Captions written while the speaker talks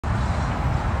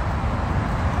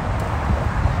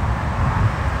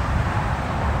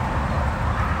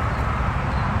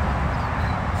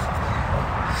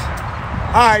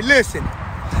right, listen.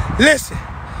 Listen.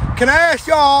 Can I ask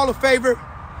y'all all a favor?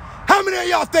 How many of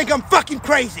y'all think I'm fucking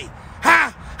crazy?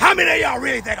 Huh? How many of y'all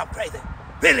really think I'm crazy?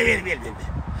 Really.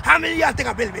 How many of y'all think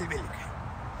I'm really crazy?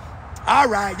 All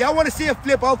right, y'all want to see a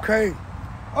flip? Okay.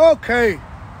 Okay.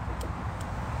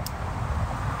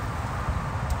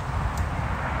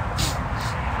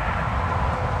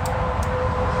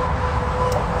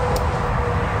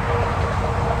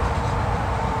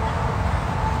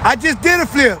 I just did a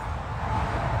flip.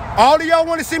 All of y'all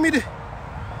want to see me do?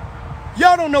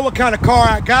 Y'all don't know what kind of car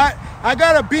I got. I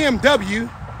got a BMW.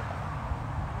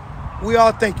 We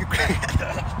all think you crazy.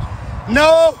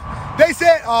 No, they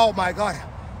said, oh my God.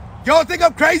 Y'all think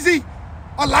I'm crazy?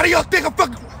 A lot of y'all think I'm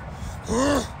fucking...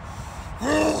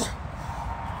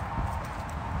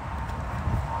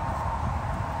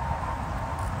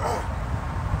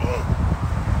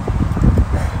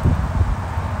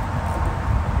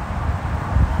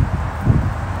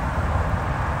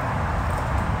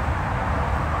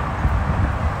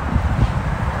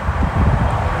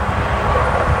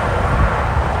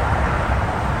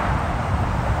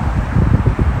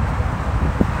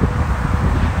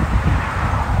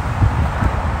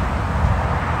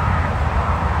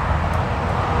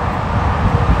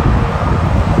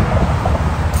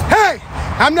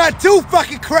 I'm not too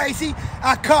fucking crazy.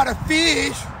 I caught a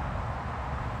fish.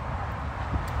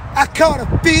 I caught a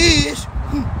fish.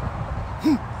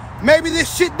 Maybe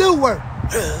this shit do work.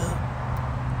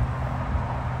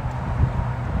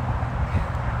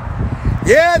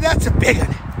 Yeah, that's a big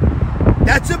one.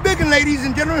 That's a big one, ladies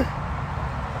and gentlemen.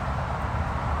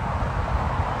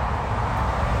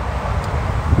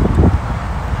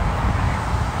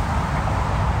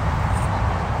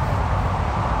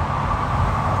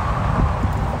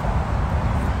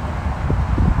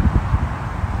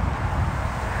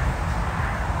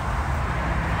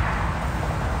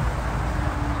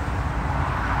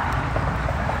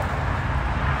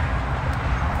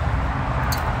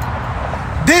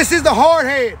 This is the hard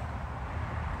head.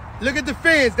 Look at the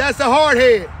fins. That's the hard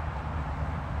head.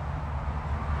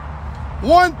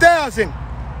 1,000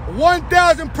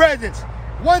 presents.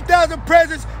 1,000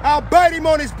 presents. I'll bite him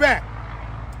on his back.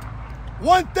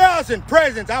 1,000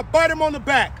 presents. I'll bite him on the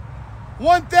back.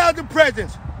 1,000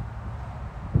 presents.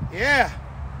 Yeah.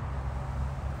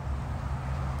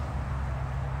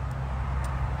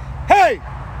 Hey,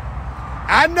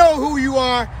 I know who you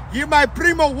are. You're my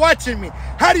primo watching me.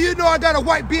 How do you know I got a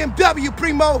white BMW,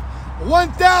 primo?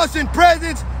 1,000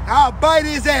 presents, I'll bite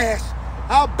his ass.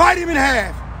 I'll bite him in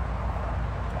half.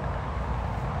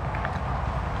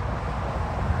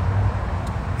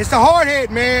 It's the hard head,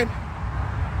 man.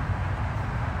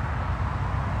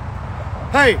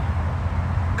 Hey,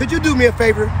 could you do me a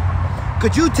favor?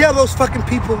 Could you tell those fucking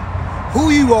people who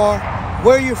you are,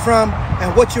 where you're from,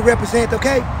 and what you represent,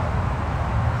 okay?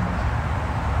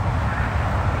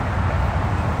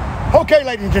 Okay,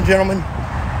 ladies and gentlemen,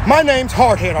 my name's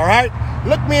Hardhead, all right?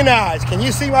 Look me in the eyes. Can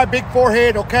you see my big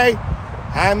forehead, okay?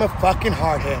 I'm a fucking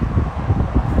hardhead.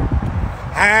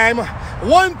 I'm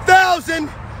 1,000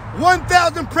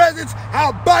 presents,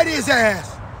 I'll bite his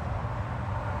ass.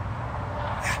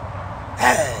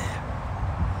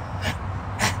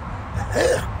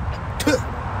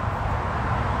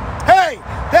 Hey,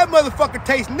 that motherfucker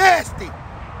tastes nasty.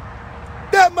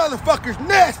 That motherfucker's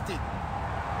nasty.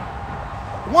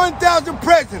 1,000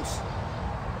 presents.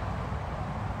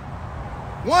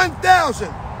 1,000.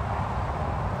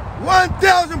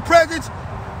 1,000 presents.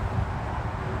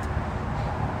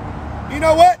 You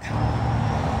know what?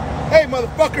 Hey,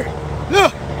 motherfucker.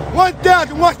 Look,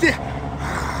 1,000. Watch this.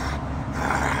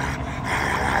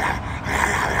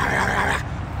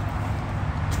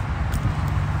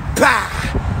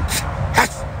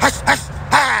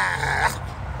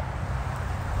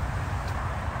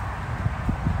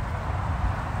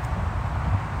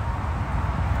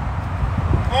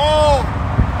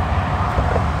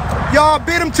 Y'all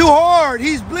bit him too hard.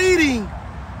 He's bleeding.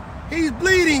 He's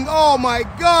bleeding. Oh my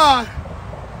God.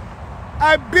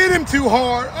 I bit him too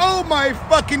hard. Oh my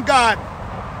fucking God.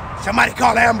 Somebody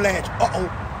call the ambulance. Uh-oh.